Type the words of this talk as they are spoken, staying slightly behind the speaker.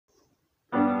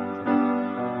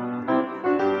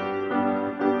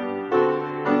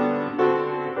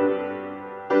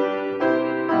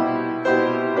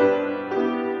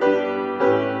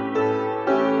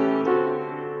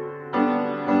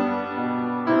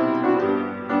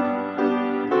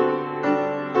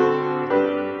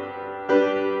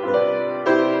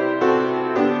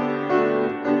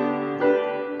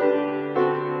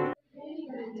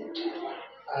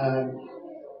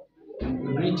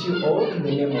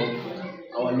of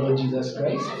our Lord Jesus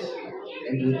Christ.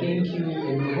 And we thank you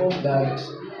and we hope that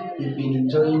you've been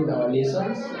enjoying our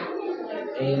lessons.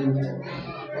 And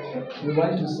we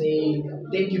want to say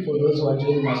thank you for those who are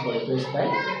joining us for the first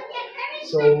time.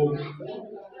 So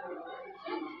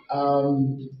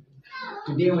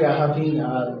today we are having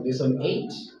lesson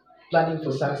 8, planning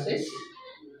for success.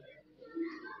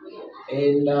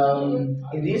 And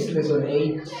in this lesson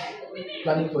 8,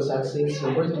 planning for success,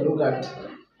 we're going to look at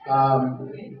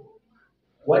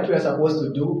what we are supposed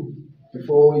to do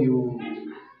before you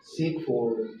seek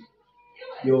for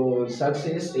your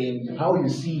success and how you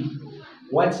see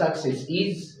what success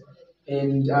is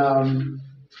and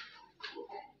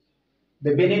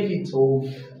the benefits of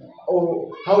or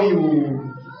how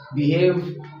you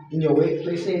behave in your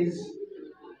workplaces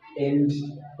and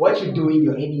what you do in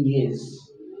your earning years.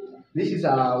 This is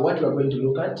what we are going to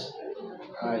look at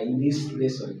in this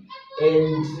lesson.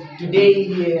 And today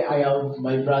here I have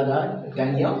my brother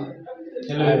Daniel.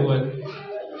 Hello everyone.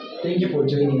 Thank you for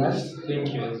joining us.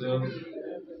 Thank you as well.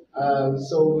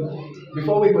 So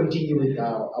before we continue with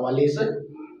our lesson,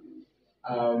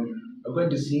 we're going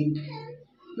to seek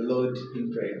the Lord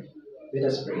in prayer. Let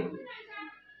us pray.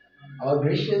 Our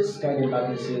gracious, kind and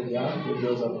loving Savior, who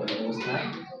dwells upon the Most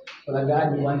High, Father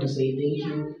God, we want to say thank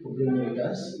you for being with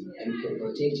us and for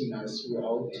protecting us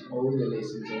throughout all the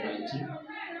lessons, Almighty.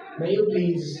 May you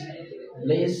please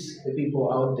bless the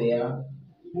people out there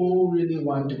who really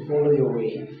want to follow your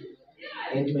way,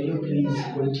 and may you please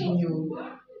continue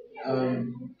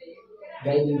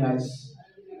guiding us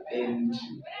and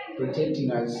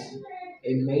protecting us,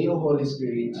 and may your Holy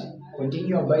Spirit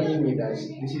continue abiding with us.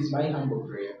 This is my humble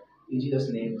prayer. In Jesus'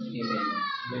 name, amen.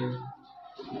 Amen.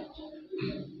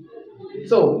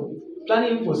 So,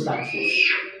 planning for success.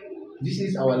 This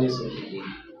is our lesson today.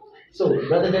 So,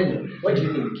 Brother Daniel, what do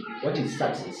you think? What is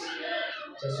success?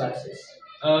 Just success.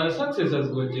 Success has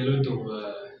got a lot of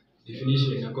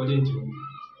definition according to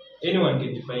anyone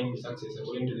can define success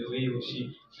according to the way he or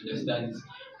she understands.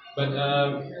 But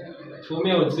for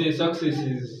me, I would say success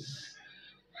is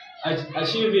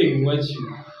achieving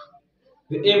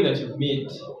the aim that you've made.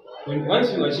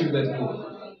 Once you achieve that goal,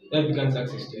 that becomes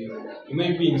success to you. You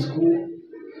may be in school.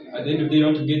 At the end of the day, you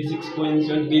want to get 6 points,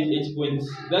 you want to get 8 points.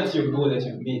 That's your goal that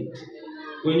you've made.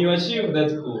 When you achieve that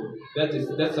goal, that's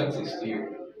success to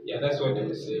you. Yeah, that's what I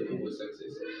would say about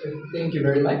success. Thank you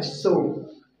very much. So,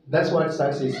 that's what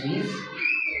success is.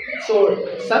 So,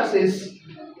 success,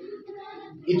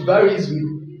 it varies with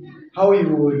how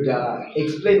you would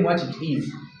explain what it is.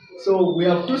 So, we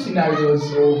have two scenarios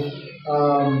of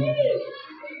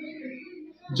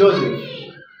Joseph.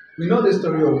 We know the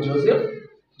story of Joseph.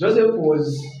 Joseph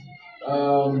was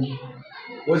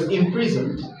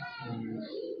imprisoned,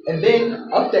 and then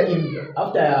after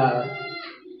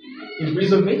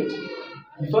imprisonment,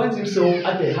 he finds himself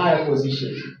at a higher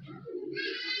position.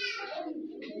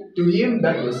 To him,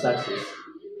 that was success.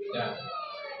 Yeah.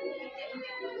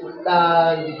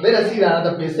 Let us see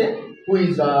another person who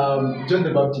is John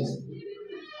the Baptist.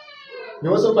 He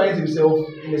also finds himself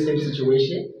in the same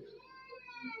situation,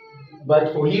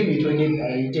 but for him it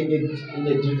ended in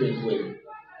a different way.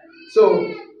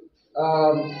 So,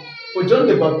 for John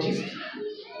the Baptist,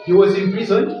 he was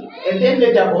imprisoned, and then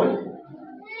later on,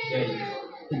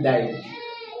 he died.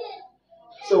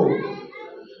 So,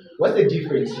 what's the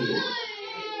difference here?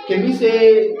 Can we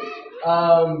say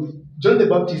John the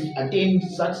Baptist attained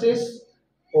success,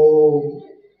 or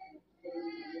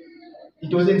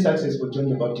it wasn't success for John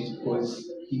the Baptist because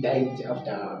he died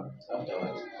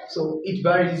afterwards? So it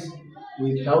varies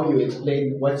with how you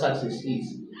explain what success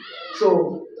is.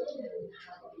 So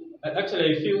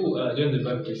Actually, I feel John the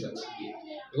Baptist succeeded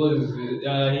because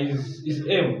his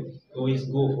aim or his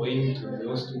goal for him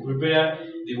was to prepare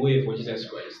the way for Jesus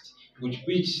Christ, which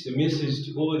preach the message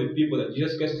to all the people that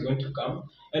Jesus Christ is going to come.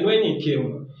 And when he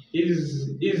came,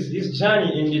 his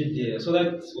journey ended there. So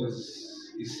that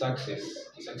was his success.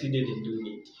 He succeeded in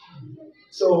doing it.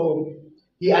 So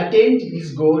he attained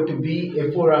his goal to be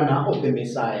a forerunner of the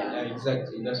Messiah. Yeah,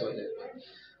 exactly. That's what that meant.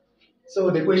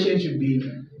 So the question should be,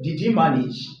 did he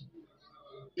manage?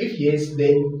 If yes,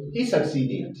 then he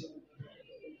succeeded.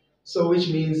 So which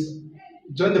means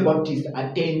John the Baptist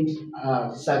attained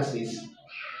success,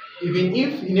 even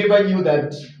if he never knew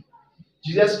that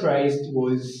Jesus Christ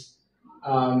was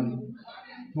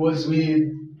with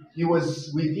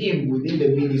him within the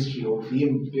ministry of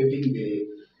him paving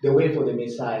the way for the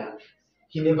Messiah.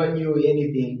 He never knew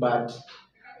anything, but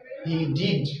he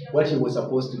did what he was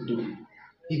supposed to do.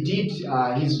 He did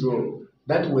his role.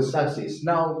 That was success.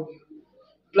 Now,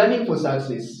 planning for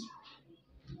success.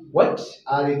 What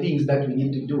are the things that we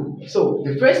need to do? So,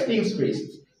 the first things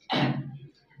first,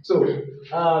 So,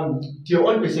 to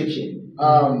your own perception,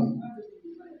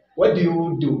 what do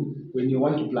you do when you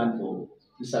want to plan for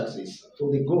the success,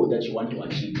 for the goal that you want to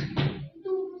achieve?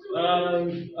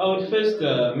 I would first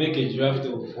make a draft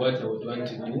of what I would want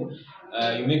to do.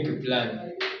 You make a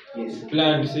plan. Yes.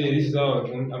 Plan to say this is how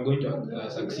I'm going to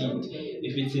succeed.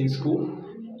 If it's in school,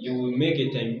 you will make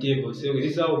a timetable. Say okay,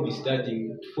 this is how I'll be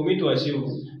starting for me to achieve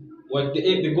what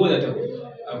the goal that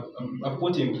I've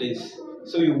put in place.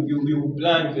 So you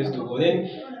plan first of all. Then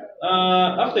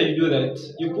after you do that,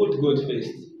 you put God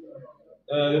first.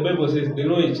 The Bible says the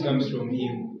knowledge comes from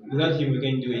Him. Without Him, we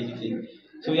can't do anything.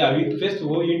 So yeah, first of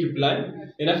all, you need to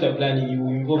plan. Then after planning, you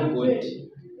involve God.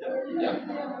 Yeah.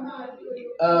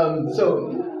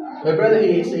 So, my brother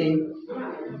here is saying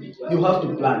you have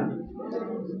to plan.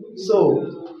 So,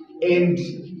 and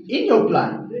in your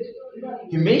plan,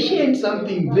 you mentioned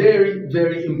something very,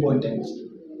 very important: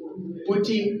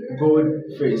 putting God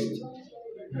first.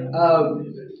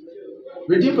 Um,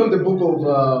 Reading from the book of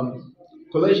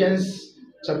Colossians,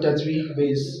 chapter 3,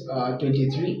 verse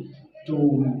 23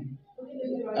 to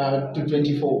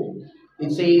 24,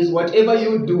 it says, "Whatever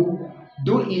you do,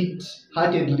 do it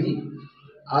heartedly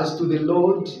as to the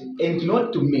Lord and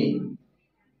not to men,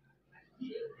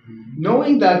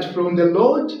 knowing that from the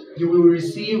Lord you will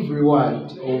receive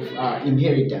reward of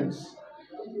inheritance.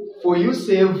 For you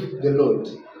serve the Lord."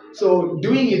 So,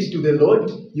 doing it to the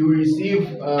Lord, you will receive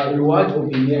reward of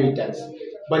inheritance.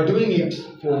 But doing it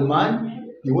for man,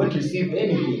 you won't receive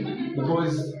anything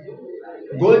because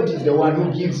God is the one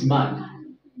who gives man.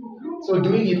 So,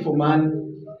 doing it for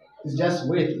man is just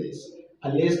worthless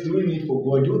unless doing it for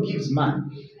God who gives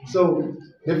man. So,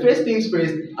 the first things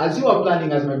first, as you are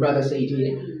planning, as my brother said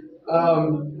here,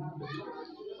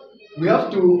 we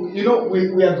have to, we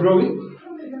are growing,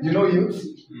 youths,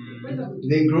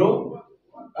 they grow.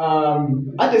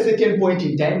 At a certain point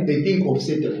in time, they think of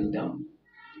settling down.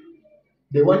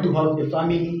 They want to have a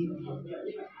family,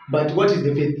 but what is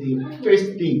the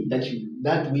first thing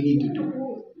that we need to do?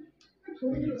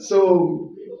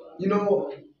 So,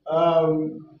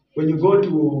 when you go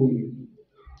to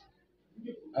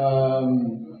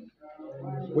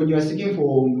when you are seeking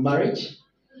for marriage,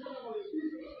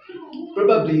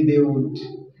 probably they would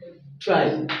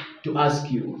try to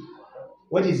ask you,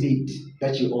 what is it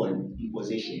that you own in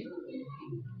possession?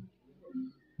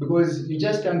 Because you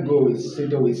just can't go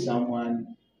settle with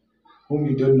someone whom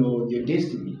you don't know your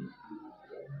destiny.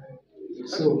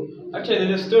 So, Actually,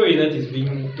 there's a story that is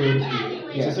being told here.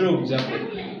 It's a story of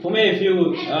Jacob. For me, I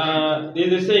feel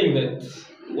there's a saying that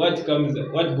what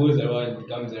goes around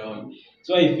comes around.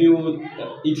 So I feel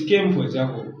it came for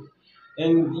Jacob.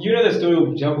 And you know the story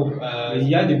of Jacob.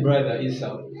 He had a brother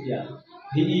Esau. yeah.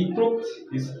 He crooked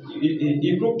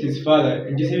he crooked his father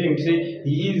and deceived him to say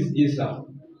he is Esau.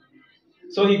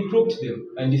 So he crooked them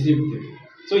and deceived them.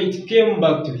 So it came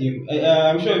back to him.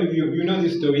 I'm sure you know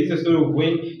this story. It's a story of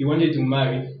when he wanted to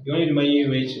marry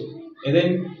Rachel. And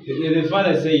then the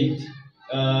father said,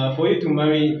 for you to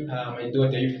marry my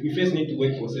daughter, you first need to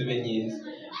wait for 7 years.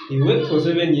 He worked for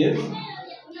 7 years,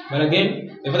 but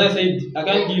again, the father said, I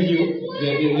can't give you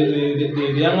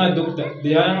the younger daughter,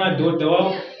 while the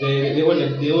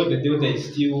older daughter is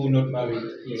still not married.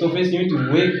 So first you need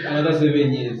to wait another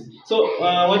 7 years. So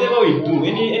whatever we do,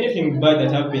 anything bad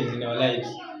that happens in our lives,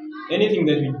 anything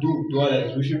that we do to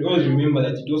others, we should always remember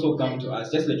that it also comes to us,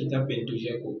 just like it happened to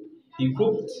Jacob. He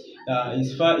crooked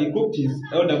he crooked his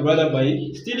elder brother by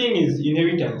stealing his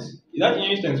inheritance. That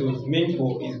inheritance was meant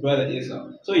for his brother Esau,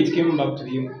 so it came back to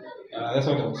him. That's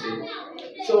what I would say.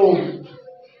 So,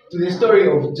 to the story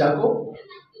of Jacob.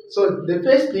 So, the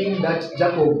first thing that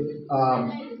Jacob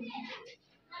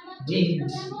did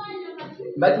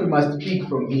that we must pick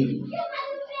from him,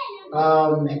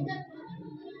 um,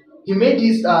 he made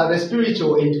the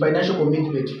spiritual and financial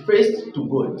commitment first to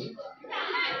God.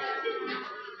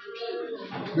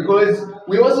 Because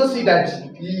we also see that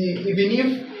even if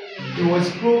he was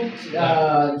crooked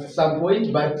at some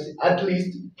point, but at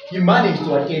least he managed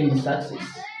to attain his success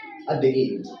at the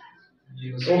end.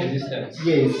 He was persistent.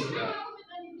 Yes,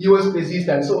 he was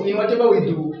persistent. So in whatever we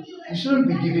do, we shouldn't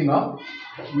be giving up.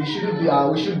 We should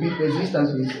be persistent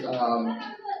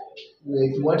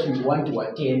with what we want to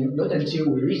attain, not until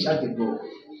we reach at the goal.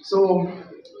 So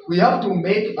we have to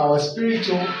make our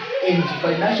spiritual and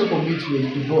financial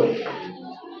commitment to God.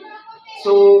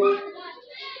 So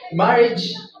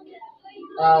marriage,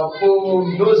 for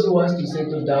those who want to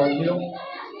settle down,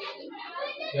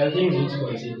 There are things which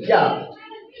consider. yeah,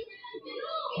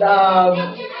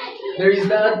 there is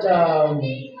that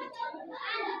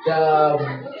the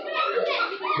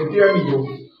pyramid of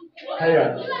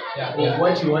hierarchy of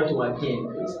what you want to attain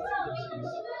first.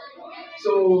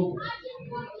 So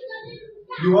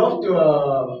you have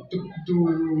to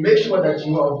make sure that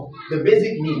you have the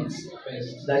basic needs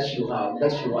that you have,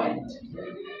 that you want.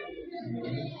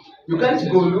 You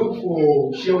can't go look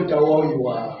for shelter while you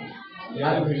are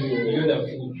hungry. You don't have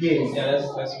food. Yes. Yeah,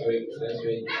 that's correct. That's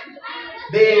right.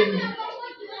 Then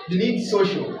you need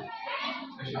social.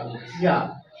 Social needs.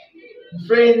 Yeah.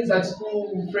 Friends at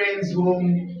school, friends home.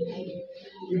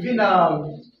 Even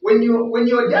when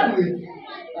you're done with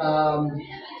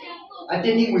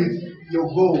attending with your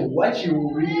goal, what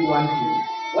you really want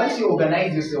to, once you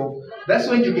organize yourself, that's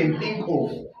when you can think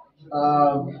of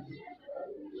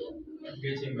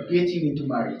getting into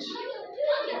marriage.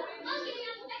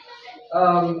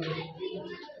 Um,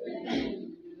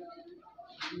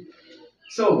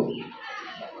 so,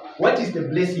 what is the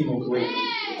blessing of work?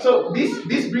 So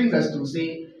this brings us to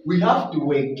say we have to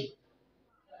work.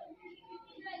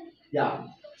 Yeah.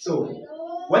 So,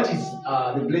 what is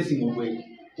the blessing of work?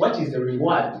 What is the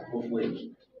reward of work?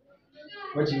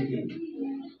 What do you think?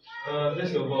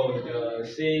 First of all,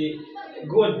 say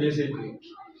God blessed work.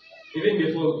 Even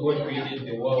before God created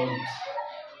the world,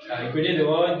 He created the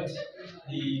world,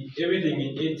 everything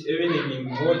in it, everything in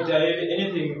water,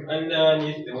 anything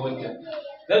underneath the water.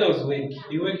 That was work.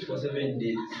 He worked for 7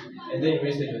 days and then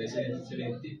rested on the seventh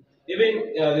day.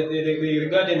 Even the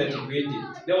garden that He created,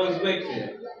 there was work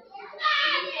there.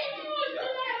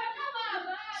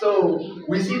 So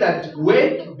we see that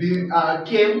work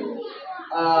came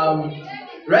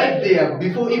right there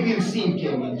before even sin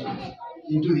came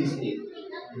into this earth.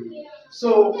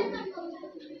 So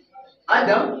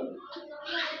Adam,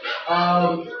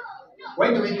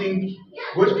 why do we think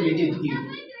God created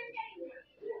Eve?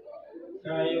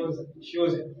 She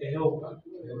was a helper.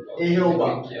 A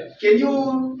helper. Yeah. Can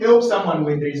you help someone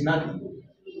when there is nothing?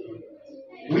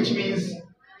 Which means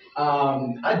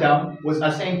Adam was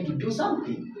assigned to do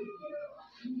something,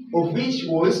 of which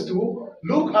was to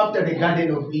look after the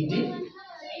Garden of Eden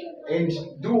and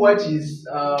do what is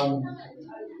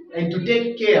and to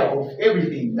take care of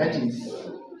everything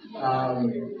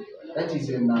um, that is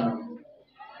in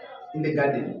the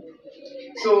garden.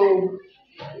 So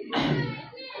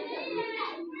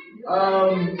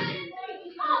um,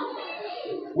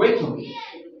 working.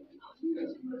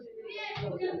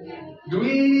 Do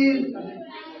we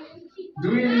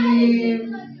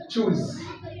really choose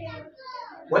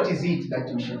what is it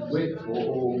that we should work for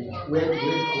or work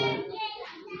for?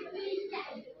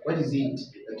 What is it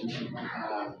that we should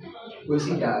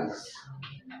consider as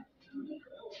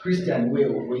Christian way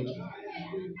of working?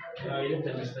 I don't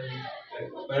understand.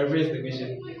 Paraphrase the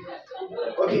question.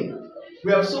 Okay,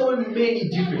 we have so many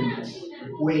different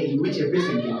ways in which a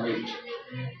person can work.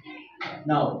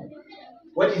 Now,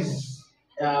 what is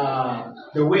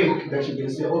the way that you can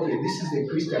say, okay, this is the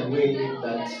Christian way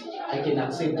that I can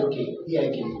accept, okay, here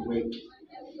I can work.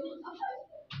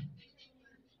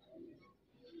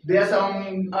 There are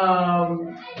some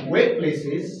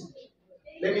workplaces,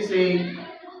 let me say,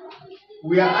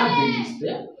 we are Adventists,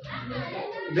 yeah?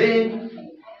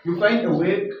 Then you find a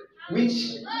work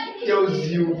which tells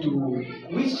you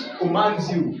which commands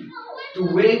you to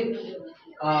work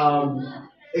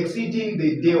exceeding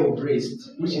the day of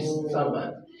rest, which is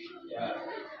Sabbath. Yeah.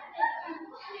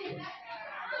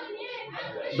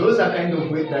 Those are kind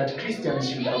of work that Christians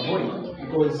should avoid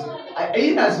because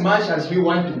in as much as we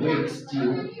want to work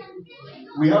still,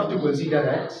 we have to consider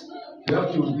that we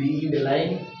have to be in the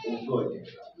line of God.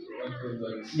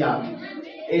 Yeah.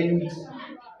 And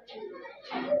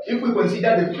if we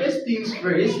consider the first things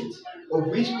first, of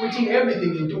which putting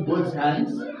everything into God's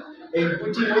hands and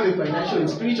putting all the financial and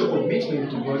spiritual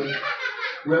commitment to God,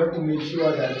 we have to make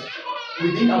sure that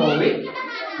within our work,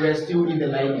 we are still in the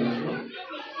line of God.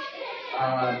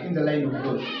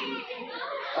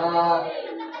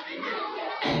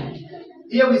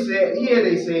 Here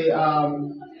they say,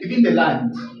 even the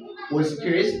land was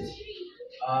cursed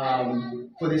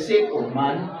for the sake of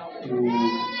man to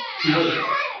work.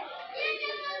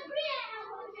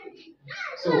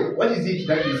 So, what is it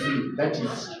that we see that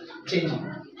is changing?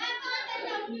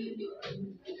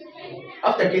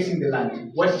 After cursing the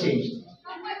land, what changed?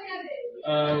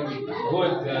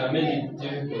 God made it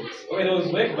difficult. Okay, there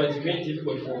was work, but He made it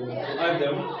difficult for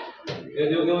Adam.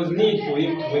 There was need for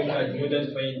him to work hard in order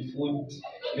to find food,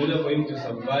 in order for him to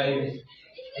survive.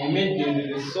 He made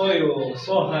the soil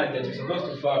so hard that you're supposed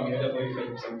to farm in order for you to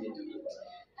find something to eat.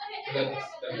 So that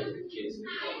was the case.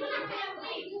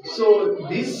 So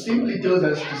this simply tells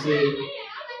us to say,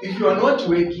 if you are not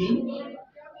working,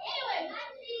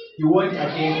 you won't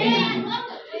attain anything.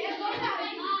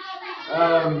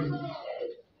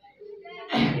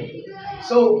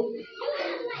 So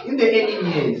in the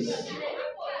ending years,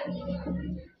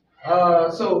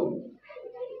 So,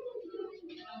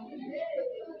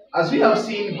 as we have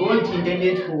seen, God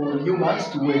intended for humans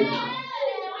to work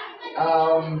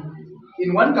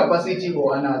in one capacity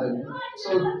or another.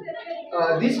 So,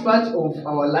 this part of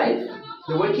our life,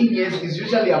 the working years, is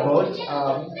usually about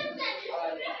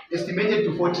estimated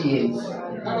to 40 years.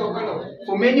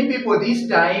 For many people, this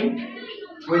time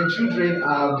when children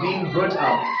are being brought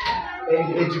up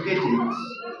and educated,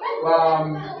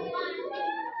 um,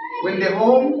 when the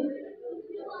home,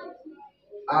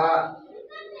 uh,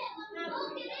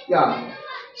 yeah,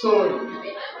 so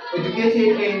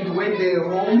educated and when the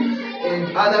home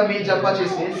and other major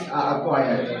purchases are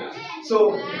acquired.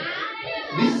 So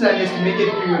this is an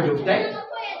estimated period of time,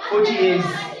 40 years.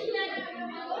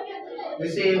 They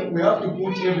say we have to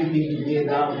put everything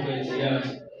together. Yeah.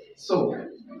 So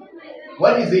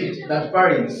what is it that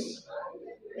parents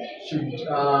should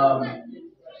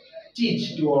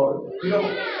teach to our,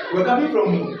 we're coming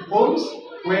from homes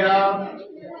where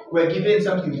we're given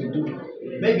something to do.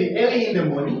 Maybe early in the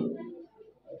morning,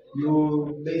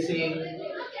 they say,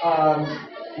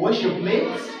 wash your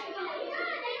plates.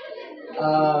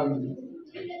 Um,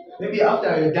 Maybe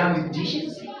after you're done with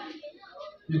dishes,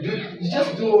 you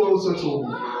just do all sorts of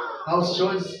house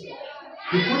chores.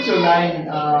 You put your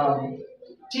line,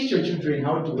 teach your children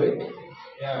how to work.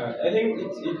 Yeah, I think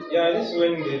yeah, this is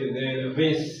when the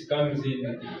verse comes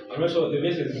in. I'm not sure the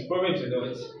verse is Proverbs or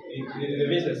not. The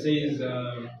verse that says,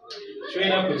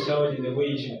 train up a child in the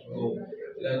way he should go.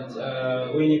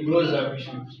 That when he grows up,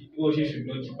 he or she should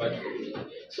not depart from it.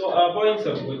 So our parents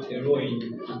have got a role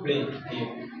to play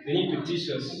here. They need to teach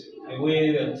us the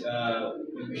way that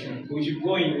we should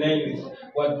go in line with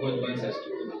what God wants us to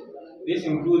do. This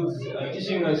includes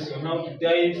teaching us on how to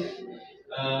tithe,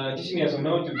 teaching us on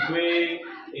how to pray,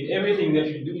 and everything that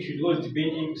we do should always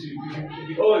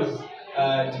be always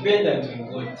dependent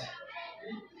on God.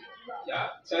 Yeah,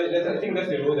 so I think that's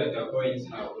the role that our parents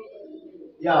have.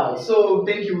 Yeah, so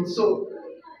thank you. So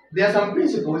there are some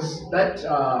principles that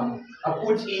are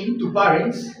put in to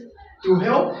parents to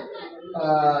help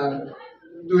uh,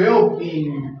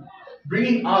 in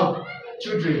bringing up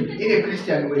children in a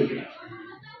Christian way,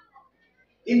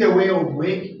 in the way of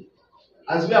work,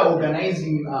 as we are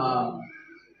organizing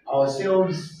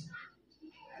ourselves,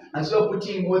 as we are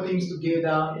putting all things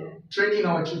together, training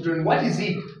our children. What is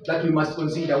it that we must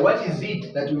consider? What is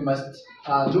it that we must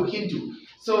look into?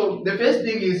 So the first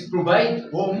thing is provide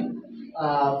home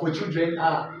for children.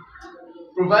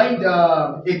 Provide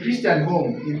a Christian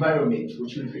home environment for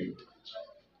children.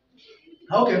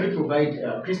 How can we provide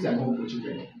a Christian home for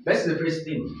children? That's the first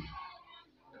thing.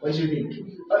 What do you think?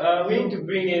 We need to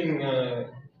bring in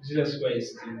Jesus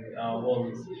Christ in our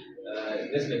homes.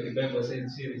 Just like the Bible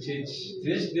says, see the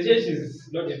church is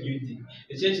not a building.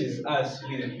 The church is us,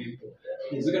 we the people.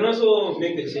 Yes. We can also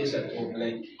make the church at home.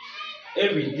 Like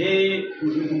every day,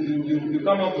 we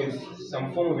come up with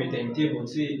some form of a timetable.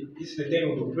 Say this is the time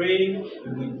we'll pray.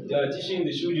 We'll be teaching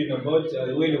the children about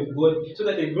the way of God, so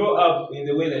that they grow up in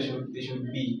the way they should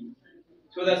be.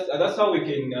 So that's how we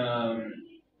can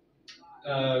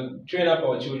train up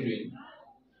our children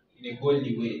in a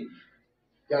godly way.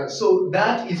 Yeah, so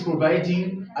that is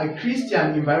providing a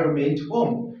Christian environment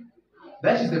home.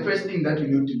 That is the first thing that we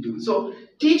need to do. So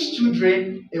teach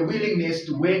children a willingness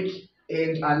to work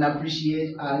and an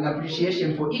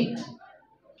appreciation for it.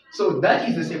 So that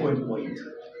is the second point.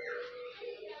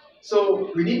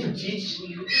 So we need to teach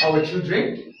our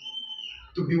children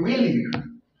to be willing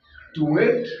to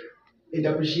work and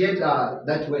appreciate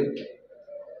that work.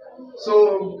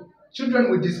 So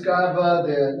children will discover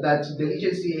that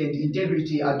delicacy and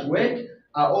integrity at work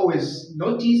are always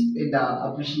noticed and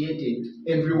are appreciated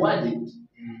and rewarded.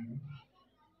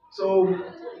 So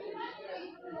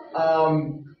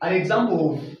an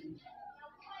example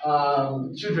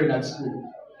of children at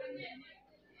school,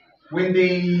 when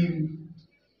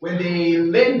they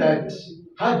learn that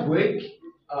hard work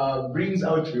brings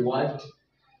out reward,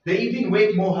 they even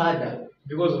work more harder.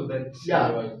 Because of that,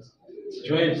 Yeah. It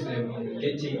drives them in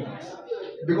getting it.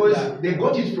 Because Yeah. they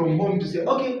got it from home to say,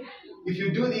 okay, if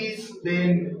you do this,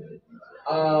 then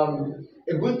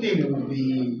a good thing will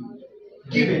be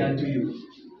given unto you.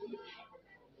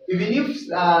 Even if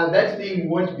that thing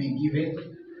won't be given,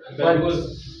 But but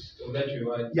because of that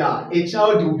reward, yeah, a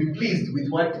child will be pleased with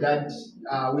what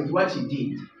he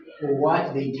did or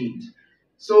what they did.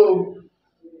 So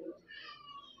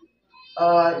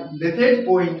the third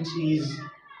point is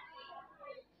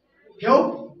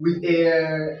help with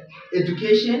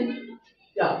education.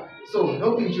 Yeah, so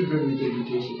helping children with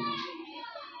education.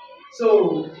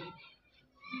 So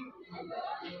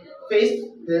first,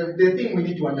 the thing we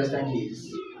need to understand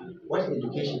is what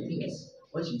education is.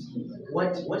 What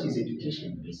is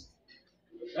education based?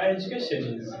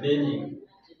 Education is learning.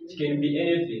 It can be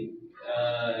anything.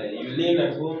 You learn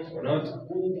at home on how to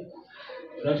cook,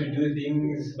 on how to do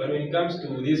things. But when it comes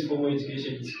to this formal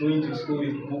education, it's going to school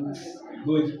with books, you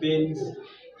go with pens,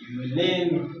 you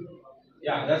learn.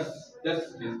 Yeah, that's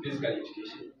basically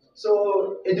education.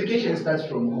 So education starts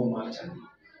from home actually.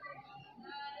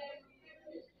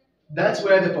 That's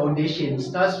where the foundation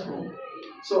starts from.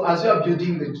 So as we are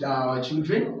building our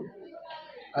children,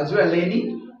 as we are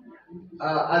learning,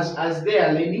 as they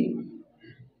are learning,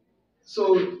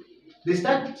 so they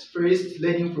start first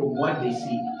learning from what they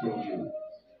see from you,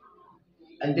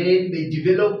 and then they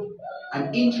develop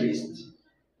an interest.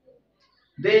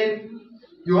 Then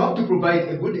you have to provide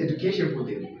a good education for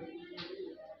them.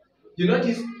 You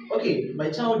notice, okay, my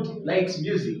child likes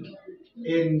music,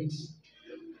 and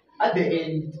at the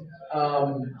end,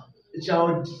 the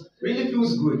child really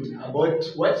feels good about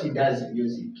what he does in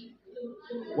music.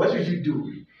 What should you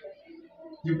do?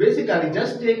 You basically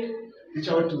just take the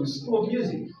child to school of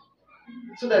music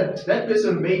so that that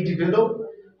person may develop,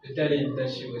 The talent that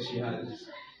she or she has.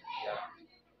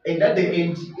 and at the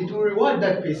end, it will reward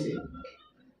that person.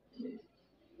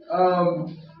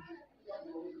 Um,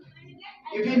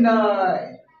 even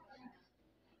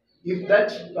if that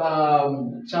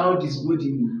child is good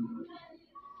in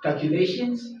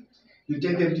calculations, you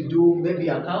take them to do maybe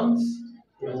accounts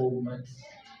or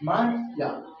math,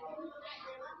 yeah.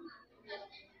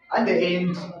 At the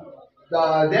end,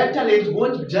 their talent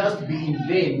won't just be in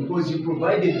vain because you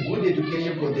provided good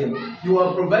education for them. You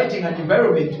are providing an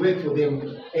environment to work for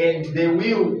them, and they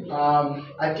will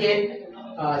attain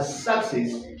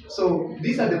success. So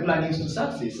these are the plannings to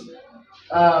success.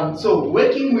 So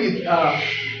working with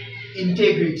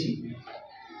integrity.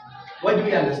 What do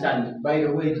we understand by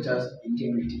the word just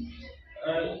integrity?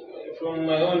 Uh, from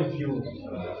my own view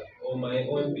or my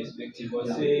own perspective, I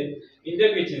say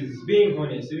integrity is being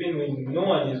honest, even when no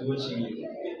one is watching you.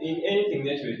 In anything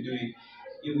that you're doing,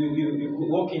 you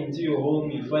walk into your home,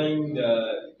 you find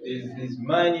there's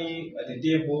money at the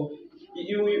table,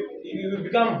 you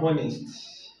become honest.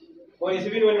 Honest,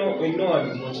 even when no one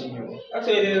is watching you.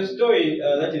 Actually, there's a story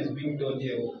that is being told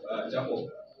here of Jacob.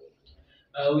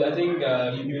 I think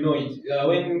you know it.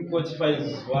 When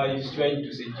Potiphar's wife tried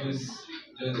to seduce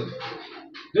Joseph,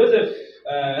 Joseph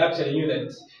actually knew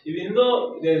that even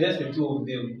though there's just the two of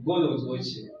them, God was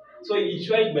watching. So he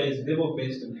tried by his level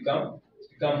best to become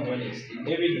honest in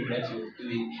everything that he was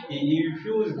doing. He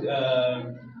refused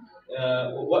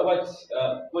what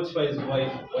Potiphar's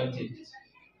wife wanted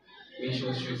when she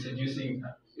was seducing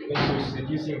her, when she was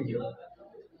seducing him.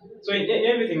 So in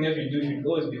everything that we do, we should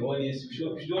always be honest. We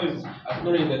should always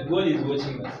acknowledge that God is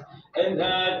watching us. And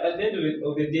at the end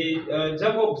of the day,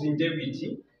 Jacob's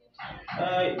integrity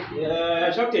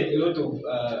attracted a lot of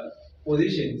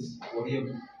positions for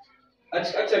him.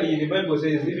 Actually, the Bible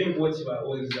says even Potiphar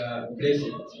was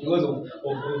blessed because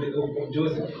of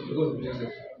Joseph. Because of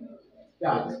Joseph.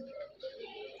 Yeah.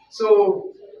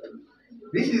 So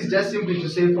this is just simply to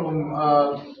say from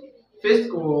 1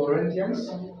 Corinthians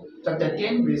chapter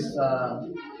 10, verse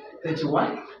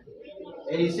 31.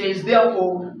 And it says,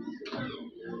 therefore,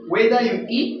 whether you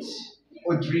eat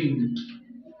or drink,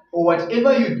 or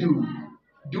whatever you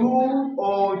do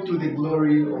all to the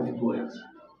glory of God.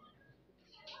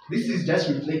 This is just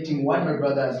reflecting what my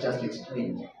brother has just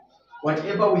explained.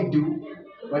 Whatever we do,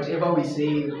 whatever we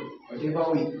say,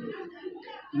 whatever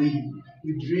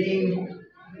we drink,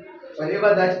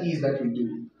 whatever that is that we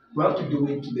do, we have to do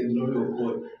it to the glory of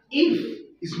God. If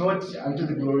it's not unto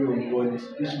the glory of God,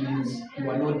 which means you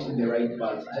are not in the right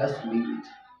path, just leave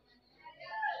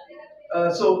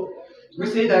it. So we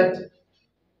say that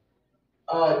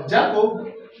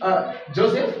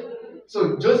Joseph,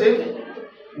 so Joseph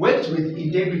worked with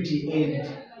integrity, and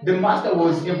the master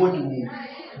was able to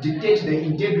dictate the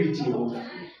integrity of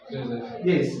Joseph.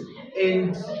 yes,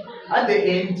 and at the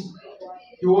end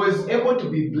he was able to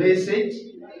be blessed,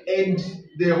 and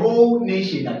the whole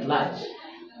nation at large,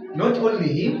 not only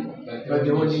him but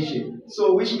the whole nation.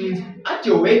 So which means at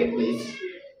your workplace,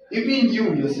 even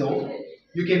you yourself,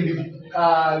 you can be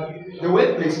the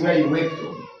workplace where you work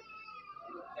from.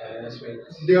 That's right.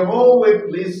 The whole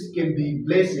workplace can be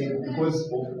blessed because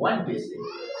of one person.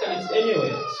 So it's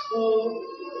anywhere. School.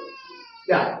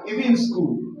 Yeah, even in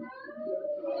school.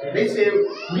 Let's say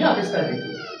we have a study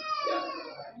group,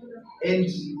 and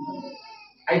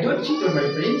I don't cheat on my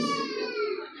friends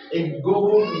and go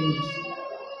home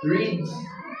and read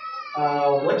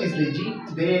what is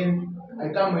legit. Then I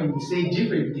come and say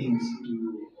different things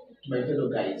to my fellow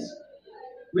guys,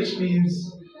 which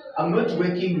means I'm not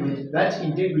working with that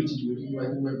integrity with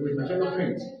my fellow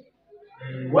friends.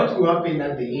 What will happen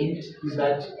at the end is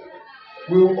that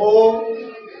we will all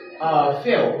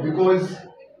fail, because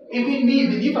even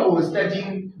if I was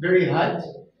studying very hard,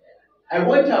 I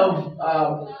won't have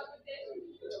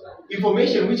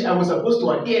information which I was supposed to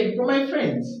attend from my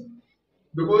friends,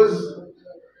 because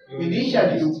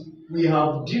initially we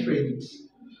have different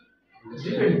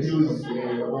views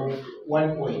of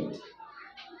one point.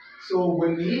 So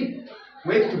when we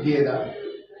work together,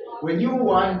 when you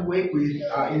want work with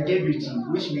integrity,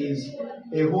 which means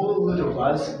a whole lot of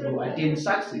us will attain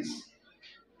success,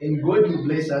 and God will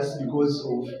bless us because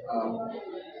of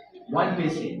one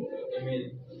person.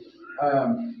 Amen.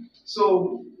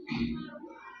 So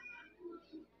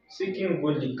Seeking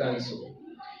godly counsel.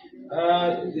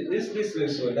 This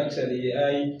lesson actually,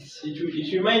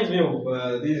 it reminds me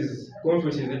of these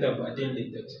conferences that I've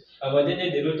attended. I've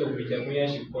attended a lot of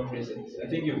entrepreneurship conferences. I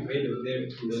think you've heard of them.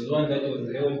 There was one that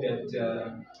was held at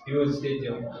Heroes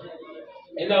Stadium.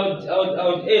 And I would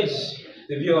urge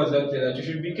the viewers out there that you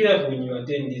should be careful when you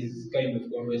attend these kind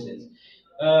of conferences.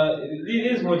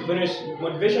 These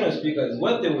motivational speakers,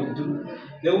 what they will do,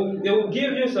 they will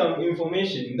give you some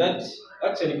information that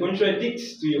actually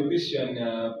contradicts to your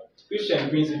Christian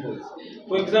principles.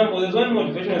 For example, there's one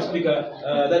motivational speaker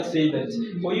that said that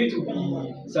for you to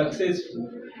be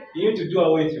successful, you need to do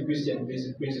away with your Christian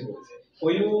principles.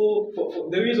 For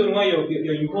the reason why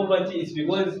you're in poverty is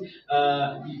because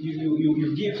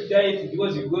you give tithe,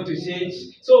 because you go to church.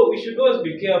 So we should always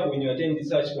be careful when you attend these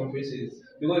such conferences,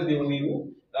 because then we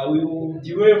will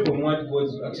derail from what God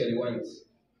actually wants.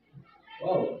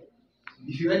 wow,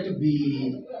 if you want to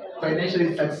be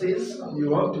financially success,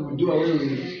 you have to do away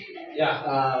with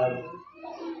Yeah,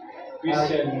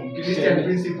 Christian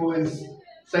principles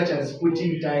such as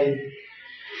putting tithe.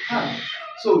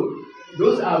 So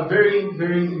those are very,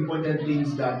 very important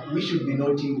things that we should be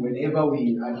noting whenever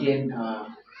we attend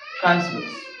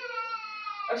councils.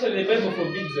 Actually, the Bible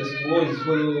forbids us to always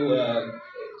follow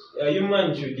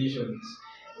human traditions.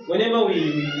 Whenever we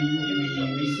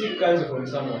seek counsel from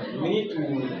someone, we need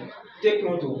to take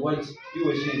note of what he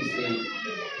or she is saying.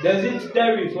 Does it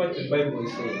tally with what the Bible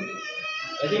is saying?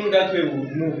 I think that way we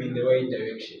would move in the right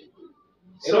direction.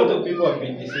 A lot of people have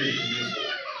been deceived in this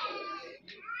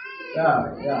way.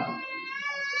 Yeah.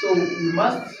 So we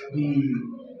must be.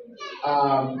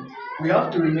 We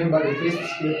have to remember the first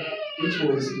step, which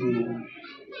was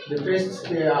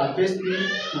first thing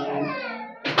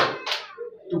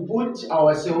to put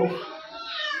ourselves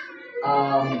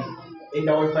in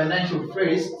our financial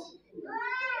first,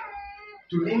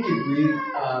 to link it with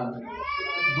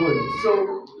God. So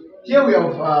here we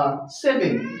have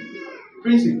 7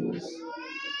 principles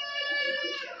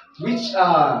which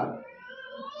the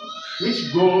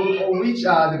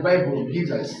Bible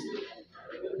gives us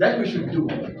that we should do.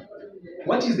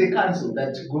 What is the counsel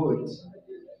that God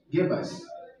gave us?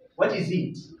 What is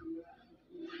it?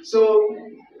 So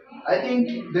I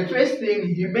think the first thing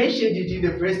he mentioned it in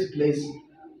the first place,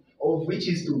 of which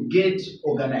is to get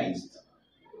organized.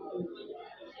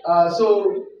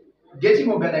 So getting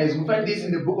organized, we find this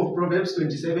in the book of Proverbs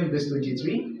 27, verse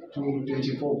 23 to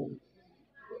 24.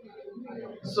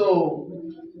 So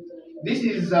this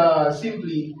is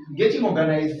simply getting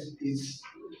organized, is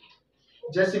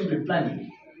just simply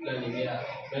planning.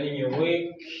 Planning your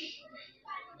work,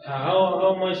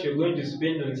 how much you're going to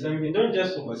spend on something. Don't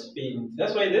just overspend.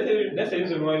 That's the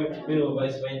reason why many of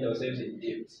us find ourselves in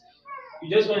debt. You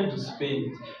just want to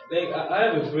spend. Like I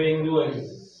have a friend who has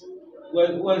a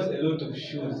lot of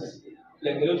shoes.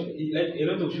 Like a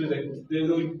lot of shoes, like they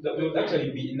would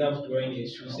actually be enough to run a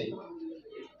shoe set.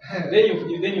 Then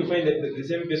you find that the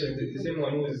same person, the same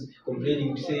one who is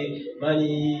complaining to say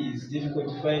money is difficult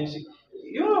to find.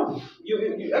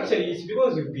 You actually, it's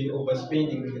because you've been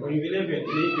overspending on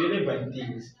irrelevant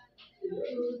things.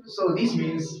 So this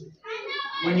means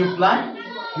when you plan,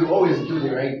 you always do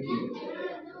the right thing.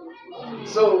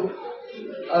 So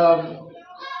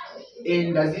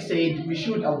and as he said, we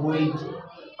should avoid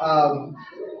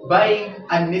buying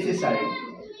unnecessary.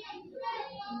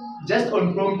 Just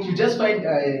on prompt, you just find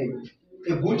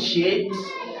a good shirt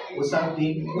or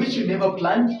something which you never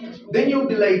planned. Then you'll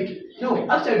be like, no,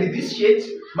 actually this shirt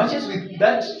matches with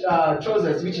that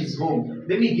trousers which is home.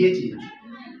 Let me get it.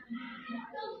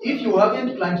 If you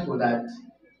haven't planned for that,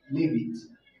 leave it.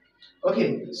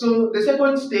 Okay, so the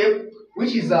second step,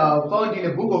 which is found in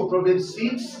the book of Proverbs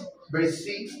 6, verse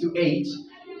 6 to 8,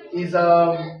 is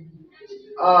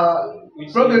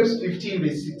Proverbs 15,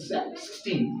 verse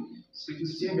 16.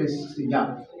 16, verse 16,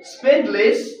 yeah. Spend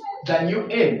less than you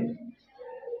earn.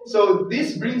 So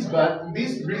this brings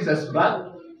us back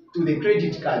to the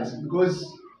credit cards, because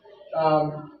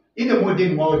in the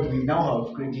modern world we now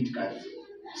have credit cards.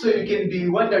 So you can be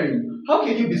wondering, how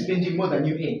can you be spending more than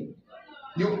you earn?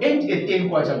 You earned a 10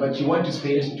 quarter, but you want to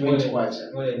spend 20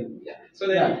 quarter. Yeah. So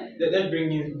then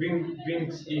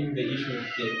brings in the issue of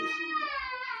debt.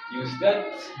 You start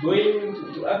going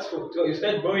to ask for, you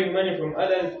start borrowing money from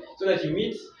others so that you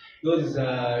meet those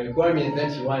requirements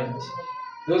that you want,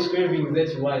 those cravings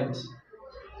that you want.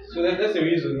 So that's the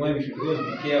reason why we should always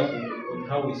be careful on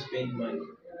how we spend money.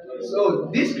 So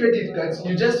these credit cards,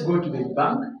 you just go to the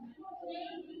bank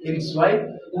and swipe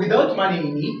without money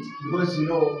in it, because you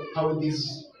know how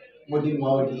this modern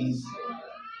world is.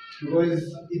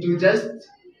 Because it will just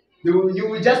you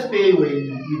will just pay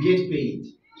when you get paid.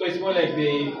 So it's more like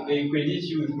they credit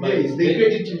you with money. Yes, they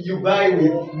credit you. You buy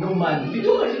with no money. You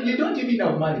don't even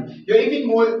have money. You're even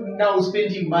more now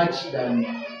spending much than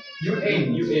you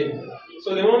earn. You earn.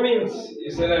 So the moment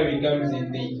your salary comes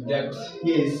in, they deduct.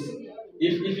 Yes.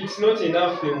 If it's not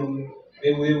enough,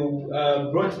 they will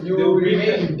You they will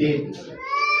remain in debt.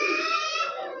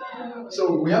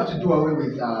 So we have to do away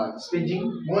with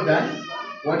spending more than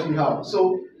what we have.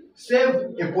 So save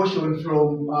a portion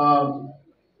from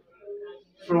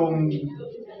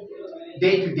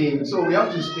day to day. So we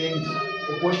have to spend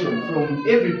a portion from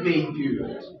every pay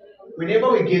period.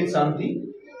 Whenever we get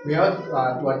something, we have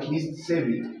to at least save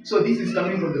it. So this is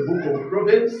coming from the book of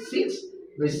Proverbs 6,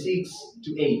 verse 6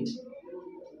 to 8.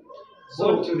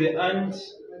 So to the ant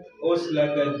or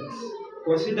sluggard,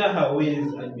 consider her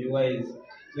ways and be wise,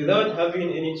 without having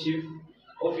any chief,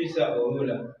 officer, or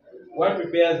ruler. One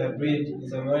prepares her bread, and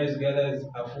some wise gathers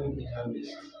her food in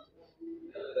harvest.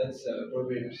 That's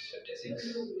Proverbs chapter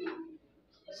 6,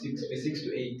 verse 6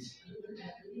 to 8.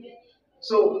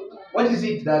 So what is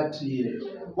it that,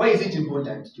 why is it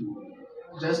important to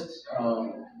just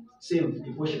save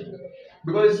a portion?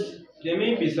 Because there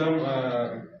may be some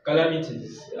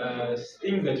calamities,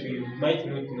 things that we might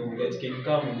not know that can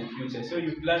come in the future. So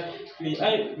you plan, may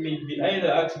be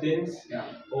either accidents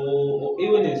or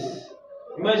illness.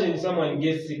 Imagine someone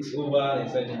gets sick over a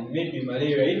certain, maybe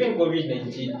malaria, even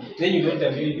COVID-19. Then you don't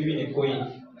have even a coin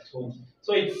at home.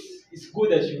 So it's good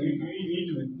that you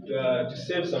need to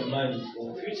save some money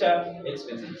for future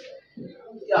expenses.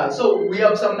 yeah, so we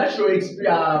have some natural things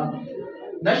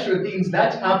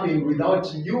that happen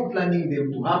without you planning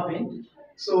them to happen.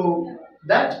 So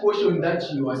that portion that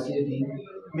you are saving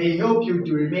may help you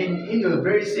to remain in the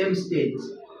very same state,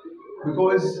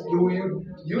 because you will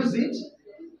use it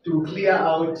to clear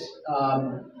out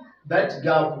that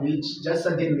gap which just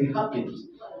suddenly happened.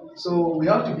 So we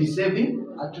have to be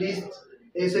saving at least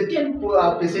a certain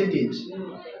percentage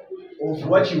of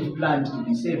what you've planned to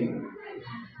be saving.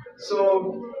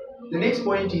 So the next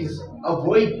point is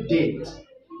avoid debt.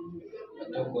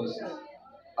 At all costs.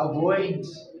 Avoid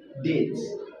debt.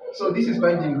 So this is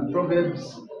found in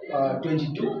Proverbs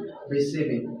 22, verse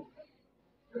 7.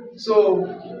 So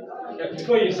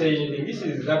Before you say anything, this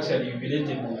is actually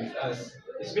relatable with us,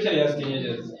 especially as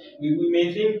teenagers. We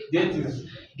may think debt is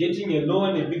getting a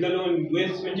loan, a bigger loan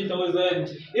worth 20,000.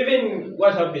 Even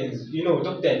what happens,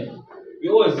 top 10, we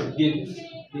always get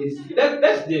this.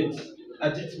 That's debt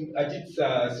at its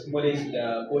smallest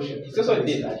portion. It's also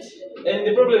debt. And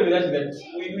the problem with that is that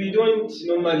we don't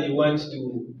normally want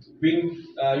to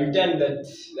return that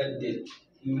debt.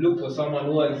 You look for someone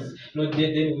who has not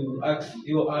debt, then we will ask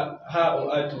her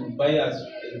or her to buy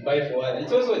for her.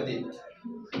 It's also debt.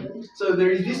 So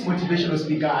there is this motivational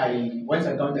speaker I once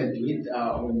encountered with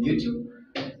on YouTube.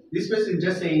 This person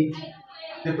just said,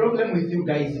 the problem with you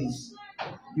guys is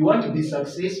you want to be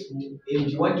successful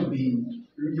and you want to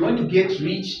get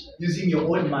rich using your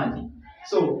own money.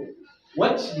 So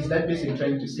what is that person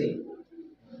trying to say?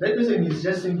 That person is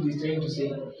just simply trying to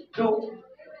say, no,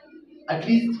 at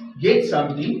least get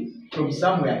something from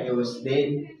somewhere else,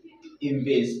 then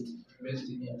invest. Invest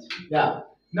in it. Yeah.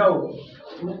 Now,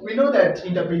 we know that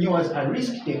entrepreneurs are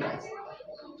risk takers.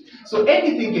 So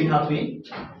anything can happen,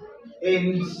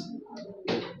 and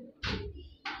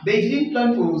they didn't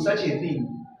plan for such a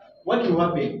thing. What will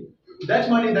happen? That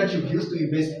money that you've used to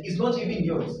invest is not even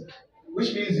yours,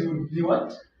 which means you'll be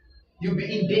what? You'll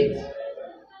be in debt,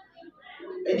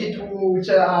 and you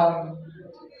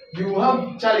will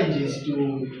have challenges to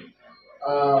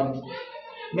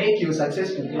make your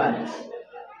successful plans.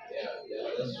 Yeah,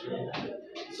 that's true.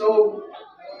 So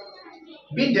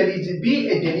be diligent, be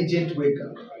a diligent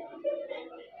worker.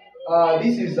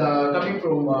 This is coming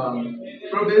from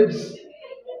Proverbs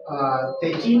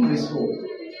 13, verse 4.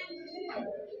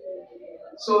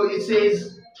 So it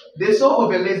says, the soul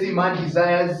of a lazy man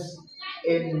desires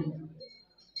and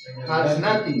has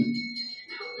nothing,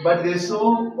 but the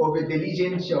soul of a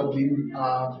diligent shall be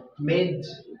made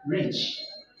rich.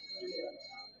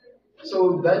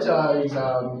 So that is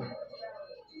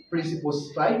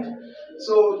principle 5.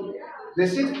 So the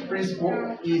sixth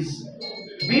principle is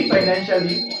be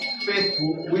financially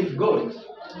faithful with God.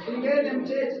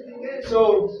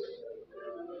 So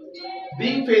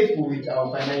being faithful with our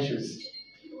financials.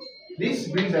 This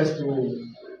brings us to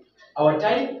our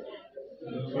tithe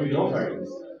and offerings.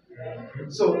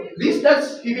 So this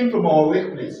starts even from our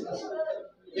workplaces.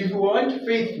 If we aren't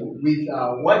faithful with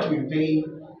what we pay,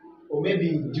 or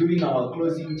maybe during our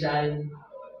closing time,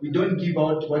 we don't give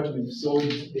out what we've sold,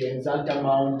 the exact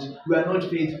amount, we are not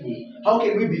faithful. How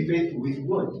can we be faithful with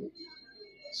God?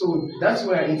 So that's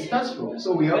where it starts from.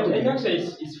 So we have to. And actually,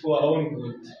 it's for our own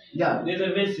good. Yeah. There's a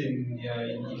verse in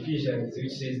Ephesians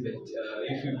which says that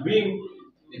if we bring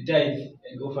the tithe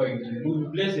and offering, we will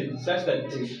be blessed such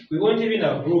that we won't even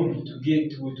have room to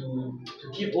get to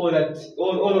keep all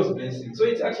those blessings. So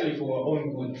it's actually for our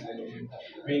own good that we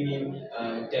bring in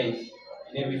tithe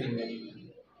in everything that we do.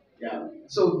 Yeah.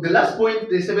 So the last point,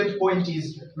 the seventh point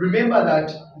is remember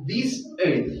that this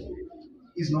earth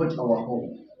is not our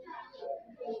home.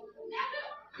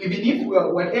 Even if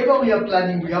whatever we are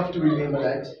planning, we have to remember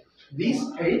that this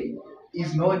earth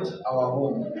is not our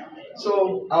home.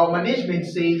 So our management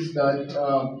says that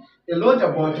a lot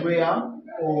about where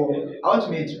or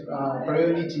ultimate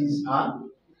priorities are.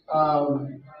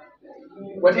 Um,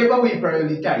 Whatever we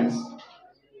prioritize,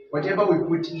 whatever we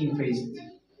put in first,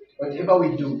 whatever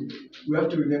we do, we have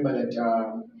to remember that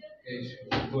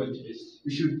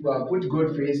we should put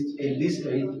God first, and this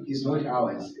earth is not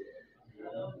ours.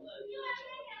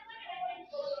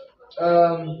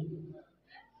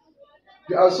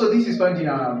 So this is found in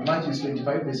Matthew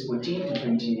 25, verse 14 to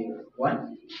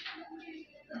 21.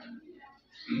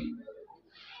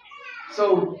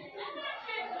 So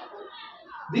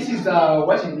this is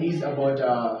what it is about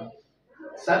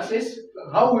success.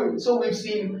 So we've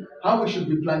seen how we should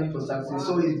be planning for success.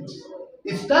 So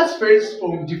it starts first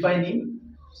from defining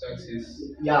Success.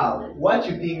 yeah what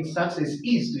you think success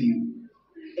is to you,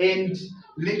 and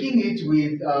linking it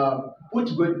with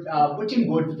putting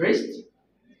God first,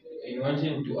 And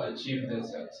wanting to achieve that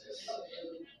success.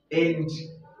 and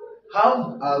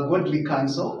have a godly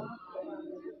counsel,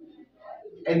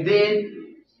 and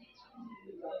then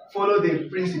follow the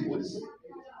principles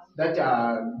that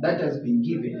has been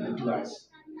given to us.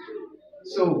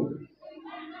 So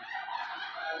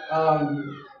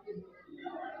um,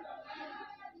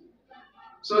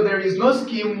 so there is no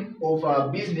scheme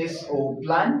of business or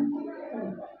plan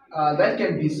that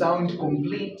can be sound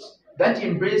complete, that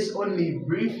embrace only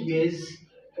brief years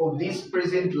of this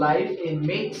present life and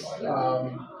makes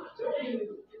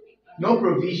no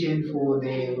provision for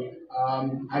the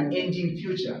unending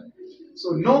future.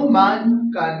 So no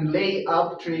man can lay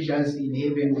up treasures in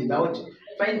heaven without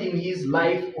finding his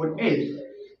life on earth,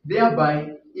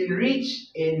 thereby enrich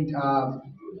and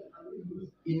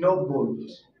ennobled.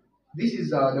 This is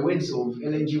the words of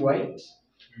Ellen G. White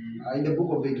in the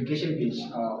book of Education, page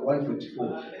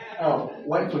 144,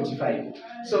 145.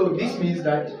 So this means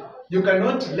that you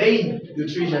cannot lay your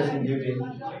treasures in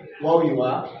heaven while you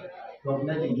have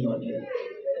nothing here on earth.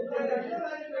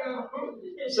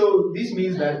 So this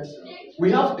means that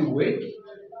we have to work,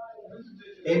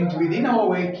 and within our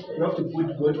work, we have to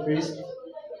put God first,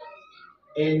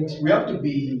 and we have to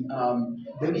be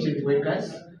diligent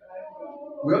workers.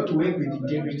 We have to work with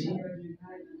integrity,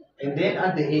 and then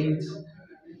at the end,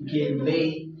 we can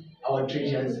lay our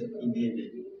treasures in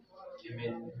heaven.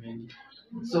 Amen. Amen.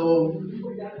 So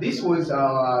this was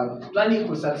our planning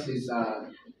for success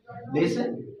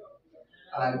lesson.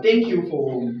 Thank you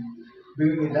for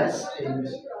being with us, and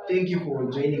thank you for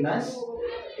joining us.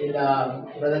 And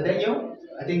Brother Daniel,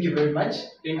 I thank you very much.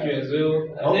 Thank you as well.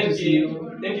 Hope to see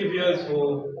Thank you viewers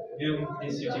for viewing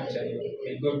this YouTube channel.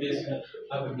 May God bless you.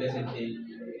 Have a blessed day.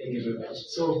 Thank you very much.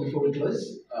 So before we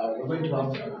close, we're going to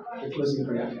have a closing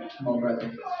prayer from our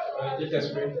brother. Let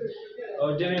us pray.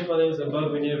 Our dear Father who is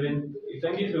above in heaven, we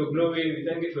thank you for your glory, we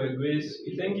thank you for your grace,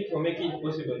 we thank you for making it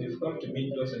possible that you've come to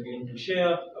meet us again to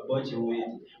share about your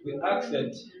word. We ask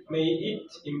that may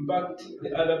it impact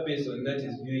the other person that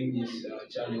is viewing this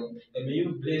channel, and may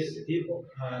you bless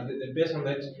the person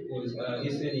that was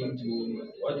listening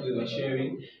to what we were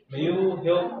sharing. May you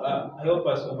help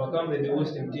us overcome the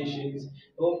devil's temptations.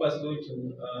 Help us, Lord,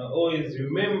 to always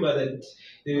remember that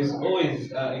there is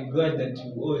always a God that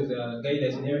will always guide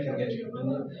us in everything that we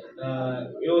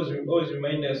do. Always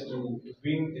remind us to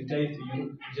bring the tithe to you.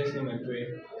 In Jesus' name I pray.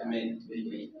 Amen.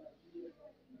 Amen.